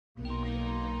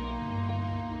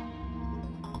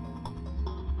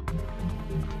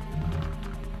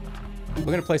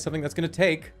We're gonna play something that's gonna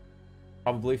take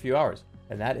probably a few hours.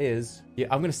 And that is, yeah,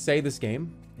 I'm gonna say this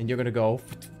game, and you're gonna go,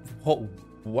 oh,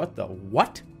 what the,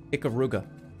 what? Ikaruga.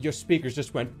 Your speakers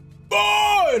just went,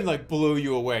 oh, and like blew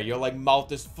you away. Your like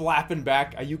mouth is flapping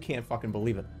back. You can't fucking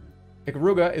believe it.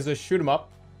 Ikaruga is a shoot 'em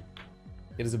up.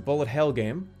 It is a bullet hell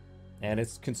game, and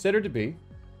it's considered to be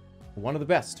one of the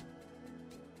best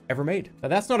ever made. Now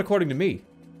that's not according to me.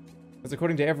 That's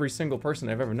according to every single person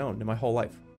I've ever known in my whole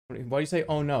life. Why do you say,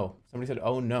 oh no? Somebody said,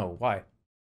 oh no. Why?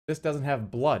 This doesn't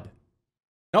have blood.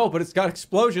 No, but it's got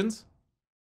explosions.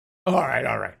 All right.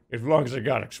 As long as it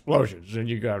got explosions, then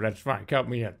you go. That's fine. Count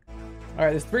me in. All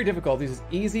right, there's 3 difficulties. It's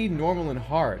easy, normal, and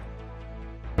hard.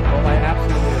 Well, I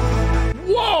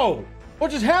absolutely... Whoa!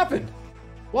 What just happened?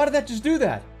 Why did that just do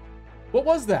that? What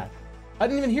was that? I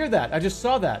didn't even hear that. I just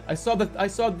saw that. I saw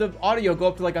the audio go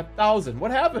up to like 1,000.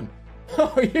 What happened?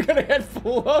 Oh, you're gonna get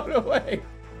blown away.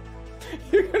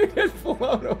 You're gonna get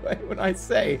blown away when I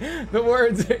say the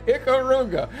words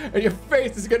Ikaruga, and your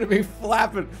face is gonna be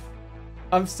flapping.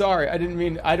 I'm sorry, I didn't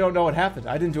mean, I don't know what happened.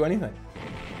 I didn't do anything.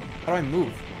 How do I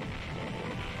move?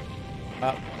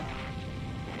 How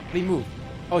do you move?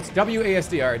 Oh, it's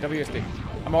WASD. All right, WASD.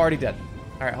 I'm already dead.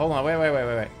 All right, hold on. Wait. All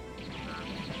right,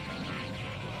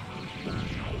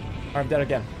 I'm dead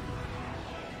again.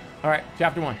 All right,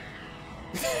 chapter 1.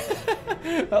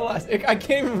 I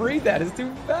can't even read that. It's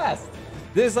too fast.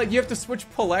 There's like, you have to switch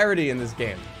polarity in this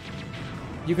game.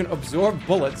 You can absorb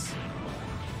bullets.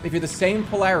 If you're the same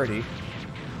polarity,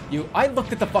 I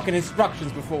looked at the fucking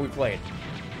instructions before we played.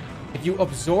 If you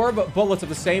absorb bullets of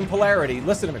the same polarity,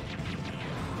 listen to me,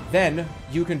 then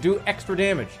you can do extra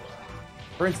damage.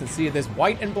 For instance, see, there's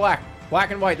white and black.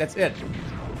 Black and white, that's it.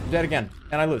 I'm dead again,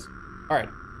 and I lose. All right,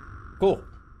 cool.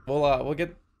 We'll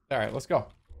get, all right, let's go.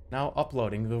 Now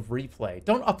uploading the replay.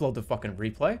 Don't upload the fucking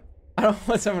replay. I don't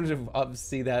want someone to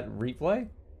see that replay.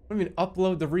 What do you mean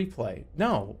upload the replay?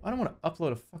 No, I don't want to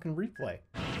upload a fucking replay.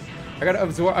 I gotta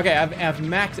absorb. Okay, I have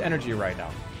max energy right now.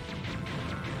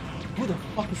 Who the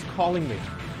fuck is calling me?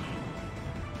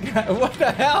 What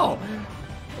the hell?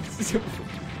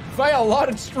 If I had a lot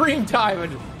of stream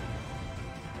time.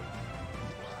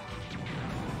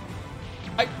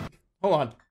 Hold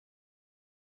on.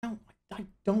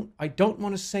 I don't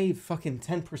want to save fucking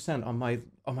 10% on my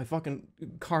fucking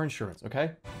car insurance,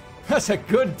 okay? That's a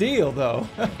good deal though.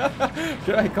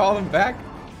 Should I call him back?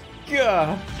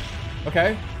 Gah.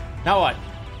 Okay. Now what?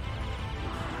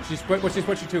 What's she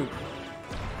switching to?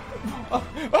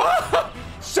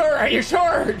 Sir, are you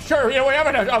sure? Sure, you know, we have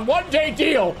a one-day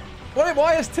deal.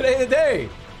 Why is today the day?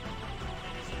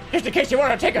 Just in case you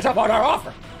want to take us up on our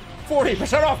offer.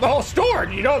 40% off the whole store.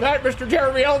 You know that, Mr.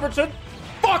 Jeremy Albertson?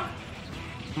 Fuck!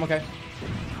 I'm okay.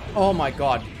 Oh my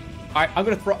god. Alright, I'm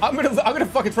gonna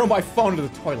fucking throw my phone into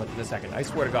the toilet in a second. I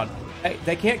swear to god. Hey,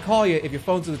 they can't call you if your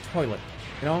phone's in the toilet.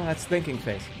 You know, that's thinking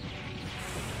face.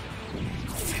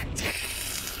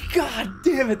 God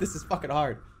damn it, this is fucking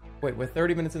hard. Wait, we're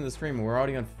 30 minutes into the stream and we're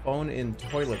already on phone in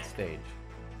toilet stage.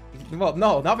 Well,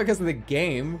 no, not because of the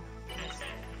game.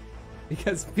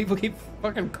 Because people keep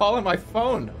fucking calling my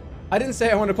phone. I didn't say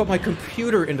I want to put my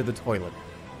computer into the toilet.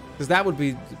 Because that would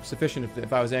be sufficient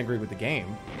if I was angry with the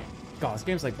game. God, this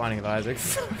game's like Binding of Isaac.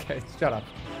 Okay, shut up.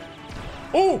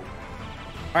 Oh!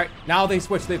 Alright, now they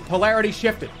switched. The polarity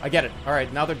shifted. I get it.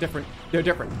 Alright, now they're different. They're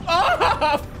different.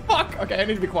 Ah, fuck! Okay, I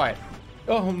need to be quiet.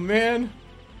 Oh, man.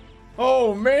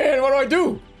 Oh, man, what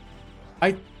do?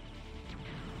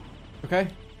 Okay.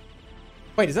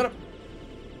 Wait, is that a...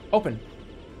 Open.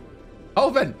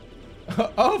 Open!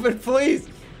 Open, please!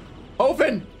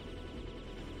 Open!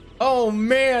 Oh,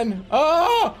 man!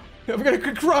 Oh! I'm gonna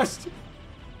get crushed!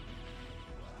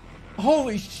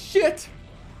 Holy shit!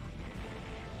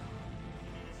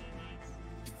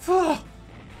 I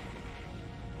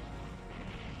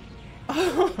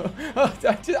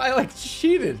like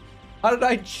cheated. How did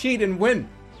I cheat and win?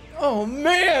 Oh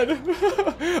man!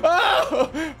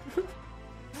 Oh!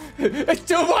 It's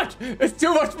too much! It's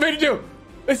too much for me to do!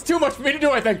 It's too much for me to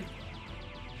do, I think.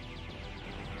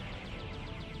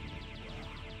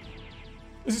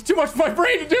 This is too much for my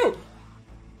brain to do!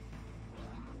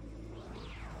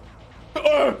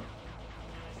 How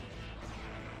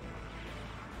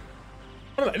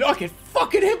did I not get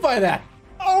fucking hit by that?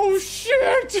 Oh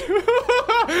shit!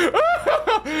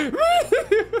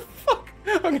 Fuck!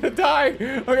 I'm gonna die.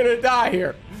 I'm gonna die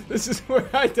here. This is where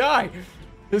I die.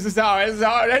 This is how it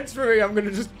ends for me. I'm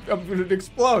gonna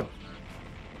explode.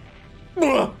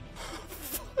 Fuck!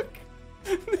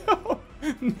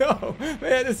 No,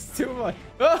 man, it's too much.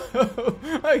 Oh,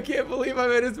 I can't believe I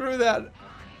made it through that.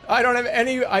 I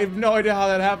have no idea how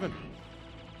that happened.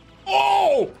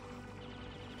 Oh!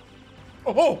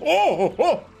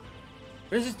 Oh!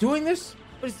 Is this doing this?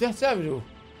 What is that sound do?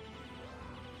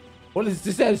 What is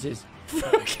this?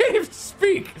 I can't even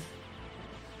speak.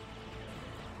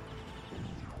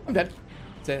 I'm dead.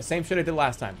 It's the same shit I did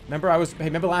last time. Remember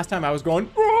last time I was going,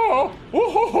 whoa,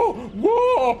 whoa, whoa,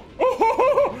 whoa,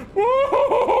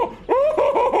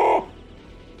 whoa.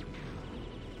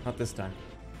 Not this time.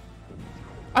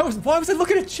 Why was I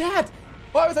looking at chat?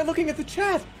 Why was I looking at the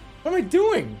chat? What am I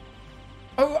doing?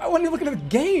 I wasn't looking at the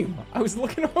game. I was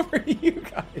looking over at you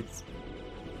guys.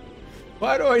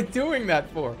 What am I doing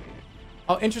that for?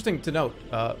 Oh, interesting to note.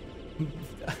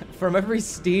 From every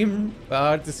Steam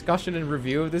discussion and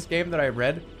review of this game that I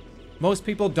read, most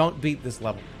people don't beat this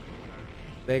level.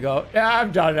 They go, yeah,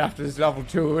 I'm done after this level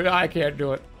 2, and I can't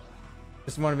do it.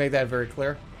 Just want to make that very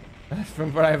clear.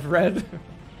 From what I've read,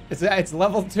 it's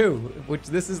level 2, which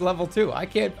this is level 2. I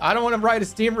don't want to write a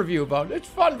Steam review about it. It's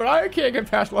fun, but I can't get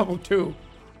past level 2.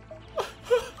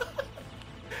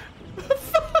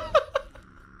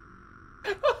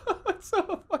 It's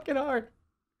so fucking hard.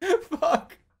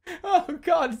 Fuck. Oh,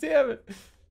 god damn it.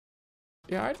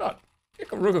 Yeah, I thought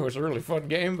Ikaruga was a really fun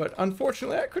game, but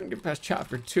unfortunately I couldn't get past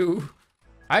chapter 2.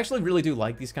 I actually really do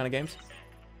like these kind of games.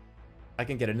 I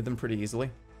can get into them pretty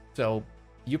easily. So,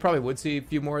 you probably would see a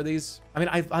few more of these. I mean,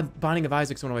 Binding of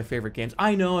Isaac's one of my favorite games.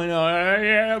 I know,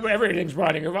 yeah, everything's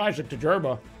Binding of Isaac to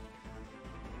Jerma.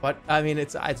 But, I mean,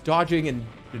 it's dodging and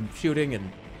shooting,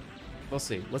 and we'll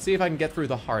see. Let's see if I can get through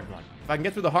the hard one. If I can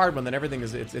get through the hard one, then everything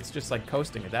is, it's just like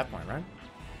coasting at that point, right?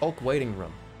 Hulk waiting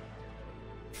room.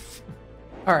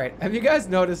 All right, have you guys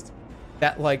noticed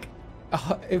that, like,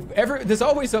 there's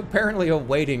always apparently a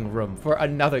waiting room for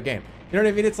another game. You know what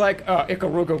I mean? It's like,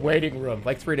 Ikaruga waiting room,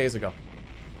 like 3 days ago.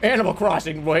 Animal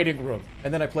Crossing waiting room.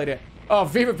 And then I played it. Oh,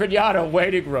 Viva Pinata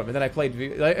waiting room. And then I played,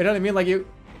 you know what I mean? Like, you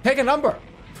take a number.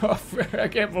 I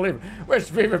can't believe it. Where's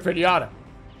Viva Pinata?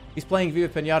 He's playing Viva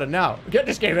Pinata now. Get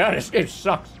this game out. This game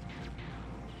sucks.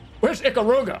 Where's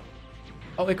Ikaruga?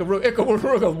 Oh,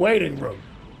 Ikaruga waiting room.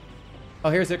 Oh,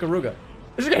 here's Ikaruga.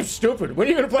 This game's stupid. When are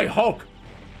you gonna play Hulk?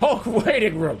 Hulk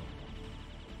waiting room.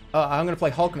 I'm gonna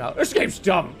play Hulk now. This game's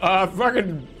dumb.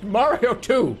 Fucking Mario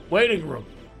 2 waiting room.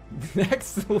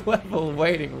 Next level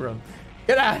waiting room.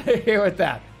 Get out of here with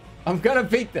that. I'm gonna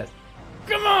beat this.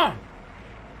 Come on.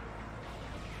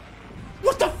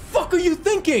 What the fuck are you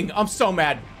thinking? I'm so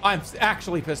mad. I'm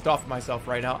actually pissed off at myself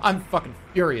right now. I'm fucking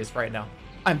furious right now.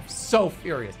 I'm so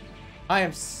furious. I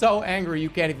am so angry you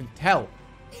can't even tell.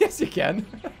 Yes, you can.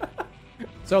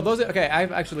 So those are, okay, I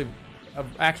have actually an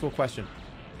actual question.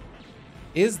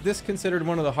 Is this considered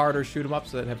one of the harder shoot 'em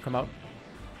ups that have come out?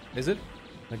 Is it?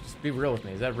 Like, just be real with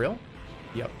me. Is that real?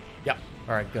 Yep. Yep.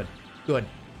 All right, good. Good.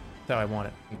 That's how I want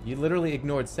it. You literally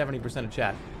ignored 70% of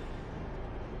chat.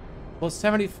 Well,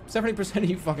 70% of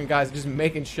you fucking guys are just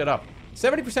making shit up.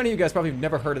 70% of you guys probably have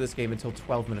never heard of this game until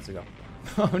 12 minutes ago.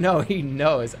 Oh, no, he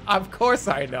knows. Of course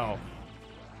I know.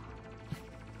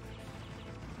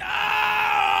 No!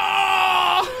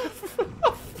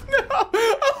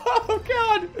 Oh,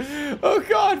 God. Oh,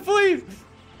 God, please.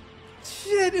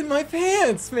 Shit in my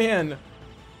pants, man.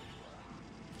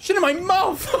 Shit in my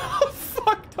mouth. Oh,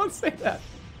 fuck, don't say that.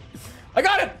 I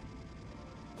got it.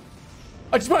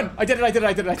 I just won. I did it. I did it.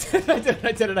 I did it. I did it. I did it.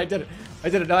 I did it. I did it. I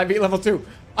did it. I beat level 2.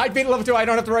 I beat level 2. I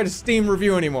don't have to write a Steam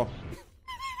review anymore.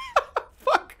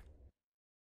 Fuck.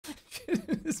 Shit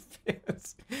in his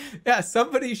pants. Yeah,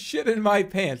 somebody shit in my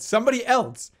pants. Somebody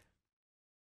else.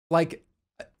 Like,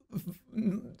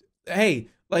 hey,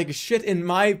 like shit in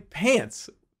my pants.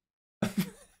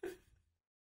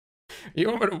 You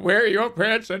want me to wear your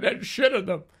pants and then shit in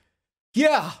them?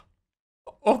 Yeah.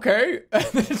 Okay. And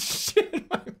then shit in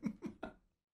my mouth.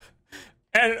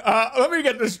 And let me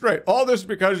get this straight. All this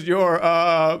because you're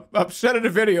upset at a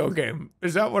video game.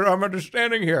 Is that what I'm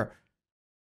understanding here?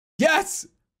 Yes!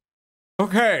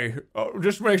 Okay.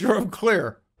 Just make sure I'm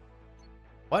clear.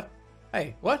 What?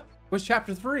 Hey, what? What's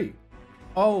chapter 3?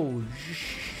 Oh,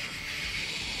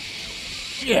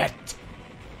 shit.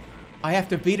 I have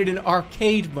to beat it in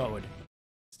arcade mode.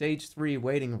 Stage 3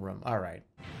 waiting room. All right.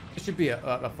 It should be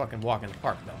a fucking walk in the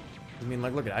park, though. I mean,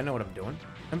 like, look at it. I know what I'm doing.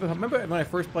 Remember when I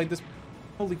first played this?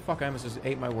 Holy fuck, I almost just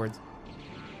ate my words.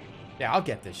 Yeah, I'll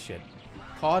get this shit.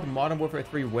 COD Modern Warfare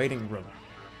 3 waiting room.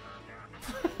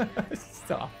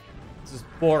 Stop. This is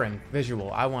boring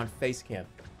visual. I want face cam.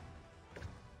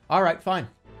 All right, fine.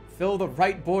 Fill the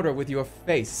right border with your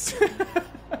face.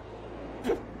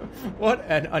 What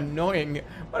an annoying,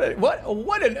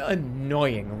 what an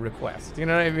annoying request. You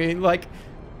know what I mean? Like,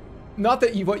 not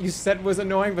that what you said was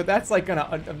annoying, but that's like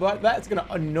that's gonna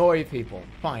annoy people.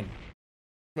 Fine.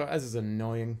 Well, this is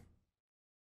annoying.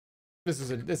 This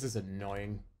is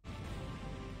annoying.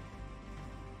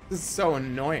 This is so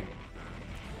annoying.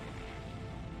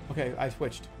 Okay, I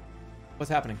switched. What's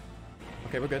happening?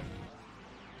 Okay, we're good.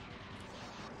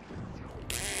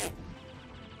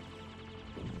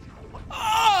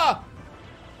 Ah!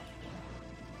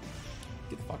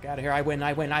 Get the fuck out of here. I win,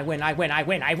 I win, I win, I win, I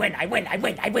win, I win, I win, I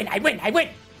win, I win, I win, I win.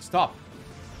 Stop.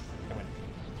 I win.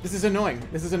 This is annoying.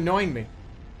 This is annoying me.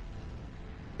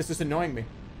 This is annoying me.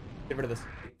 Get rid of this.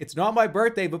 It's not my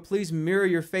birthday, but please mirror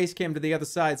your face cam to the other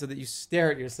side so that you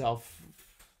stare at yourself.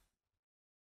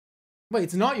 Wait,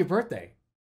 it's not your birthday.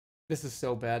 This is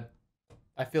so bad.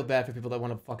 I feel bad for people that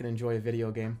want to fucking enjoy a video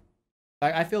game.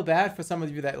 I feel bad for some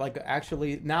of you that, like,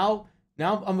 actually... Now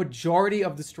a majority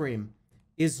of the stream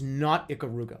is not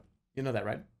Ikaruga. You know that,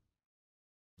 right?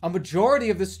 A majority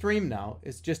of the stream now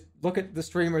is just look at the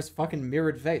streamer's fucking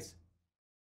mirrored face.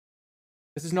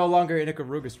 This is no longer an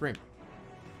Ikaruga stream.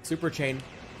 Super chain.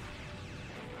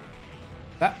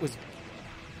 That was...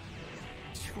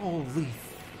 Holy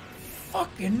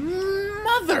fucking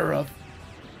mother of...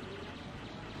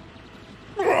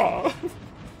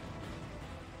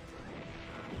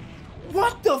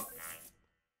 What the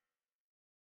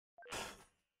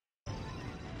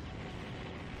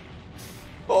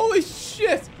Holy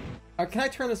shit! Can I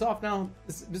turn this off now?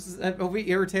 This is... Have we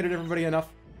irritated everybody enough?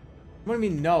 What do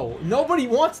you mean, no? Nobody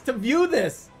wants to view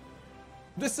this!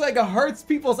 This, like, hurts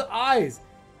people's eyes.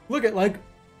 Look at, like...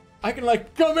 I can,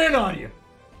 like, come in on you.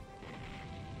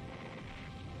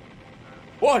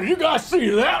 What, did you guys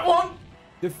see that one?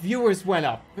 The viewers went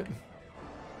up.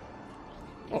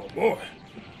 Oh, boy.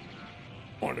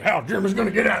 Wonder how Jerma's gonna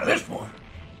get out of this one.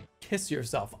 Kiss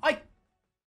yourself.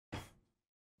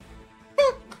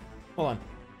 Hold on.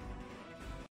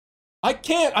 I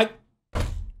can't.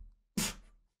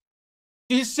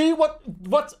 Do you see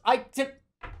what's I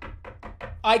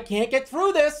can't get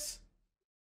through this.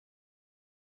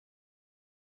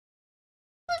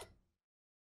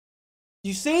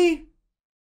 You see?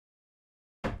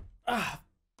 Ah.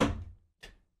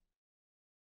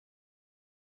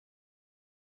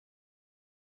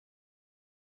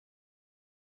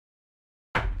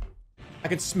 I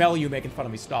can smell you making fun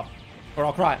of me. Stop. Or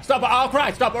I'll cry. Stop or I'll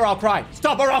cry. Stop or I'll cry.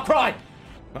 Stop or I'll cry.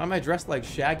 Why am I dressed like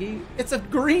Shaggy? It's a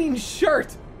green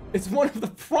shirt. It's one of the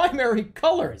primary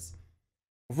colors.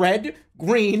 Red,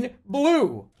 green,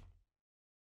 blue.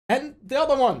 And the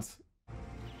other ones.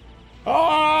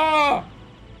 Ah!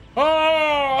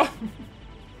 Ah!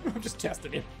 I'm just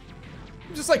testing you.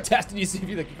 I'm just like testing you, see if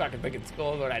you think you fucking think it's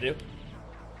cool what I do.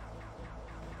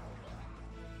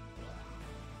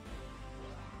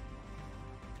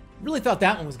 Really thought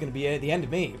that one was gonna be the end of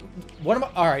me. What am I?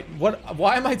 All right.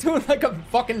 Why am I doing like a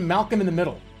fucking Malcolm in the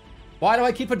Middle? Why do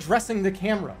I keep addressing the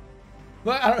camera?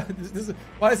 Why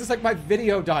is this like my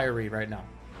video diary right now?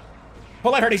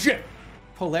 Polarity shit.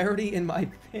 Polarity in my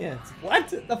pants. What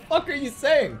the fuck are you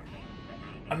saying?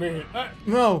 I mean,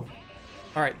 no.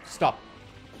 All right, stop.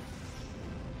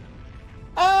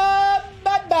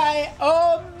 Bye-bye.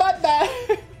 Oh,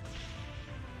 bye-bye.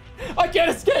 I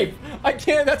can't escape. I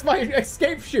can't. That's my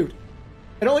escape chute.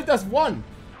 It only does one.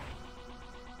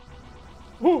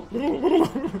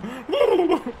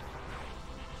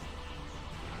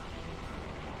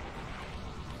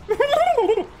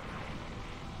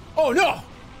 Oh no!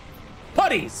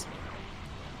 Putties!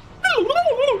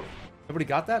 Everybody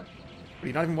got that? Do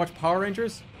you not even watch Power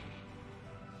Rangers?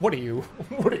 What are you?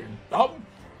 What are you, dumb?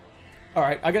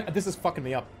 Alright, I get this is fucking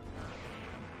me up.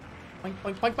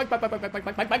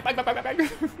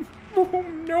 Oh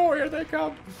no, here they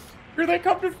come. Here they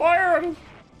come to fire him.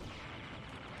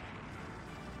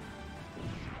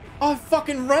 Oh,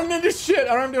 fucking running into shit.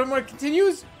 I don't know what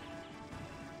continues.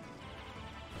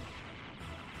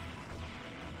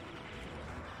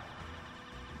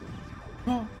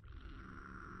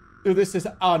 Dude, this is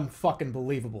unfucking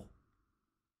believable.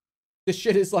 This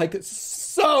shit is like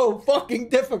so fucking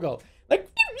difficult. Like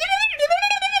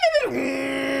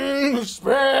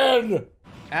spin.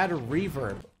 Add a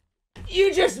reverb.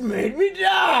 You just made me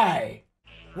die.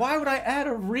 Why would I add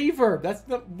a reverb? That's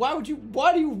the why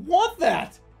do you want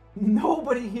that?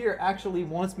 Nobody here actually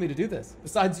wants me to do this.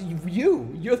 Besides you.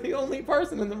 You're the only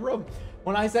person in the room.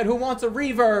 When I said who wants a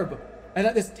reverb? And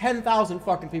there's 10,000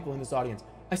 fucking people in this audience.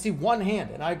 I see one hand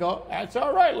and I go, that's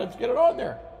all right, let's get it on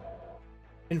there.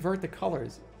 Invert the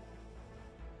colors.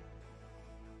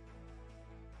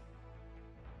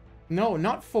 No,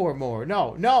 not 4 more.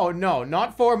 No,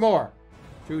 not 4 more.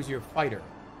 Choose your fighter.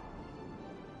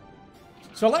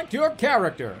 Select your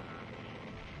character.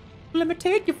 Let me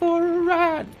take you for a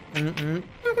ride. I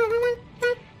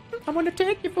want to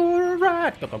take you for a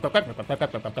ride.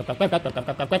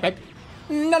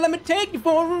 Now let me take you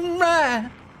for a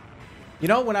ride. You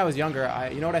know, when I was younger,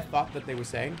 you know what I thought that they were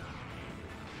saying?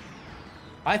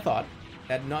 I thought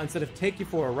that instead of take you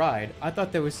for a ride, I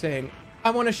thought they were saying, I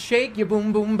want to shake you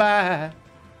boom boom bye.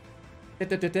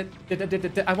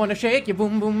 I want to shake you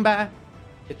boom boom bye.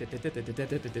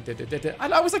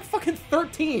 I was like fucking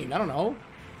 13. I don't know.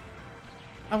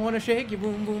 I want to shake you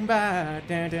boom boom bye.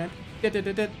 I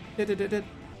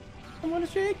want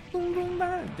to shake boom boom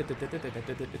bye.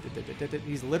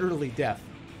 He's literally deaf.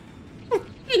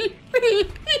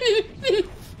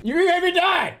 You made me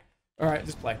die! Alright,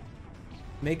 just play.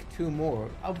 Make 2 more.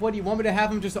 What, do you want me to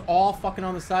have them just all fucking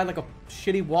on the side like a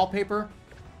shitty wallpaper?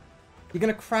 You're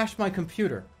gonna crash my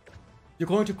computer. You're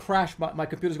going to crash, my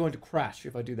computer's going to crash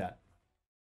if I do that.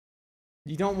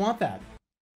 You don't want that.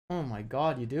 Oh my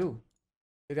god, you do.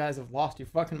 You guys have lost your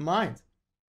fucking minds.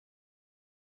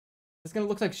 It's gonna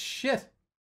look like shit.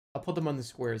 I'll put them on the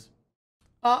squares.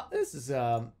 This is,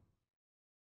 no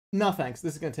thanks.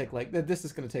 This is gonna take like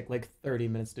 30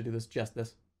 minutes to do this, just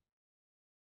this.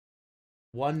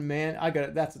 One man, I gotta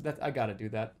do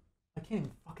that. I can't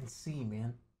even fucking see,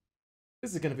 man.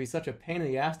 This is gonna be such a pain in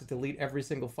the ass to delete every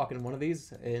single fucking one of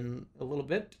these in a little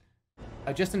bit.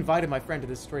 I just invited my friend to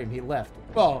this stream. He left.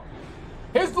 Oh,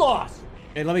 his loss!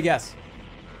 And let me guess.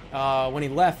 When he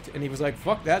left and he was like,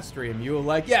 fuck that stream, you were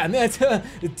like, yeah, and that's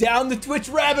down the Twitch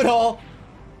rabbit hole.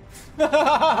 You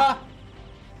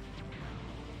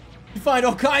find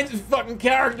all kinds of fucking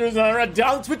characters down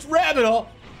the Twitch rabbit hole.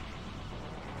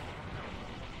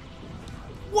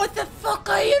 What the fuck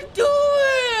are you doing?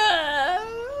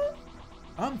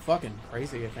 I'm fucking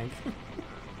crazy, I think.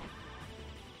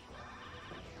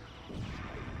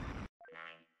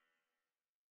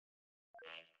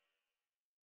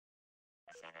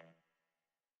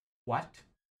 What?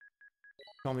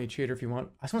 Call me a cheater if you want.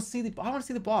 I just want to see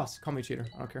the boss. Call me a cheater.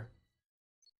 I don't care.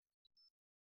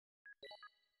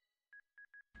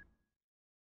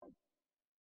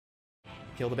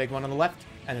 Kill the big one on the left,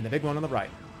 and then the big one on the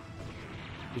right.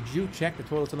 Did you check the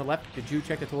toilets on the left? Did you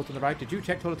check the toilets on the right? Did you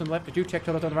check toilets on the left? Did you check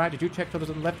toilets on the right? Did you check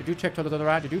toilets on the left? Did you check toilets on the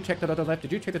right? Did you check toilets on the left?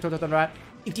 Did you check the toilets on the right?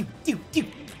 He's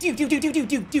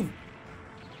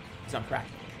on crack.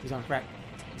 He's on crack.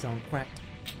 He's on crack.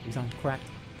 He's on crack.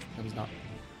 No, he's not.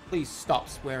 Please stop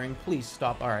swearing. Please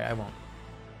stop. Alright, I won't.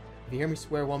 If you hear me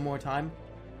swear one more time,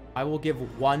 I will give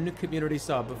 1 community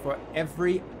sub for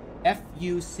every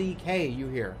F-U-C-K you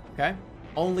hear. Okay?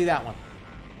 Only that one.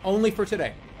 Only for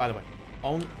today, by the way.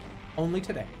 Only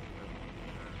today.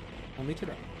 Only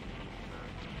today.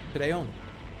 Today only.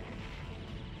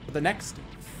 For the next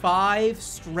 5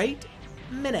 straight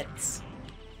minutes.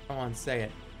 Come on, say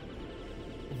it.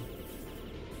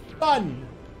 Fun!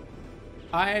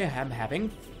 I am having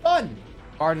fun!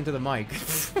 Fart into the mic.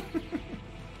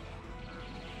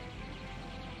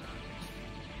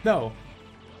 No.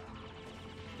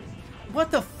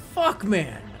 What the fuck,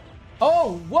 man?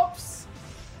 Oh, whoops!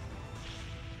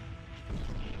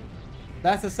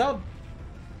 That's a sub.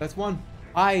 That's 1.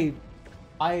 I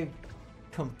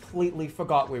completely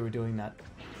forgot we were doing that.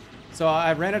 So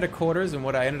I ran out of quarters, and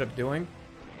what I ended up doing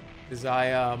is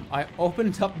I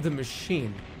opened up the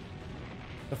machine.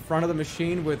 The front of the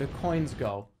machine where the coins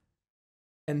go.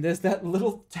 And there's that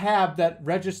little tab that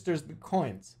registers the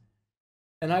coins.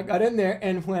 And I got in there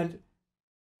and went...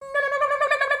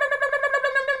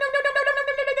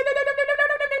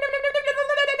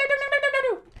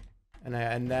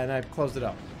 And then I closed it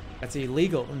up. That's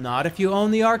illegal. Not if you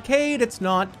own the arcade, it's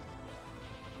not.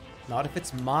 Not if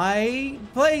it's my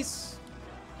place.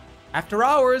 After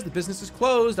hours, the business is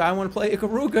closed. I want to play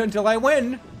Ikaruga until I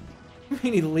win. I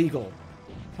mean illegal.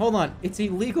 Hold on. It's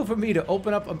illegal for me to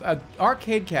open up an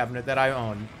arcade cabinet that I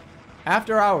own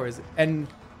after hours and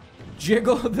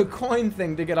jiggle the coin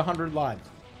thing to get 100 lives.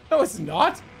 No, it's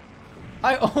not.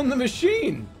 I own the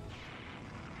machine.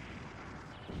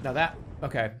 Now that...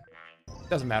 Okay.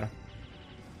 Doesn't matter.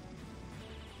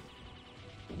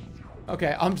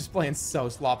 Okay, I'm just playing so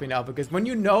sloppy now because when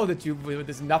you know that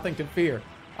there's nothing to fear,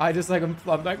 I just like, I'm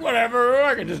like, whatever,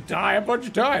 I can just die a bunch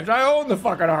of times. I own the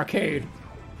fucking arcade.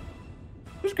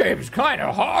 This game is kind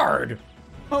of hard.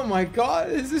 Oh my god,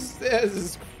 this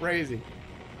is crazy.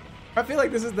 I feel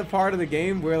like this is the part of the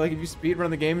game where like if you speedrun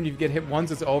the game and you get hit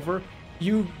once, it's over.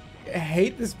 You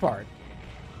hate this part.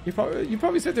 You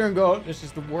probably sit there and go, this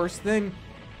is the worst thing.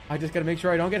 I just gotta make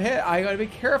sure I don't get hit. I gotta be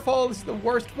careful. This is the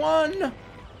worst one.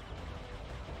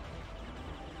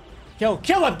 Kill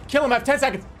him! Kill him! I have 10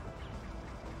 seconds.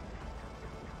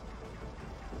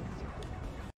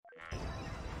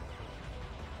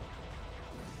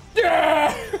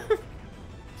 Yeah!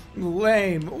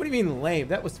 Lame. What do you mean lame?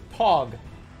 That was Pog.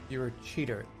 You're a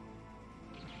cheater.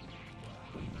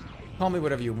 Call me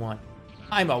whatever you want.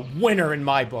 I'm a winner in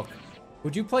my book.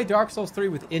 Would you play Dark Souls 3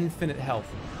 with infinite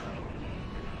health?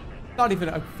 Not even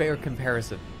a fair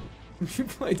comparison. Would you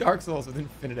play Dark Souls with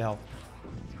infinite health?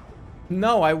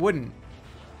 No, I wouldn't.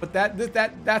 But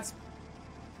that's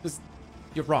just...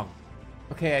 You're wrong.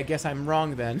 Okay, I guess I'm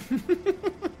wrong then.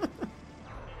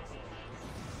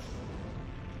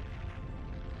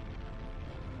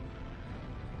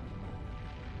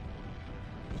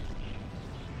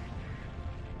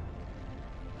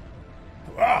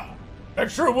 Wow, that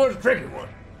sure was a tricky one.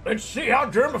 Let's see how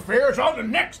Jerma fares on the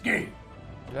next game.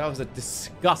 That was a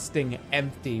disgusting,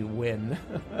 empty win.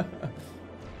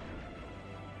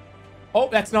 Oh,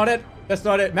 that's not it. That's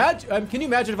not it. Can you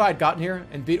imagine if I had gotten here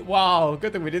and beat... Wow,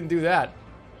 good thing we didn't do that.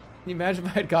 Can you imagine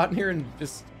if I had gotten here and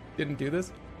just didn't do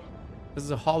this? This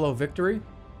is a hollow victory.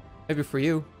 Maybe for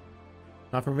you.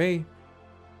 Not for me.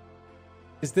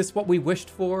 Is this what we wished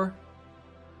for?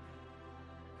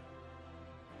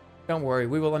 Don't worry,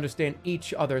 we will understand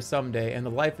each other someday, and the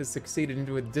life has succeeded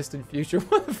into a distant future.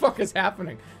 What the fuck is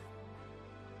happening?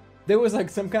 There was like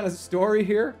some kind of story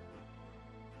here.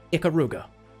 Ikaruga.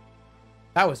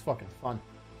 That was fucking fun.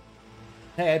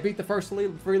 Hey, I beat the first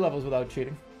 3 levels without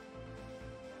cheating.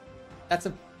 That's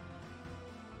a...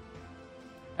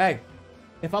 Hey,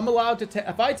 if I'm allowed to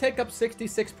if I take up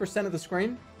 66% of the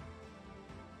screen,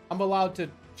 I'm allowed to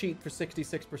cheat for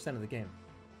 66% of the game.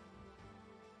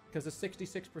 Because the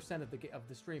 66% of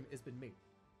the stream has been me.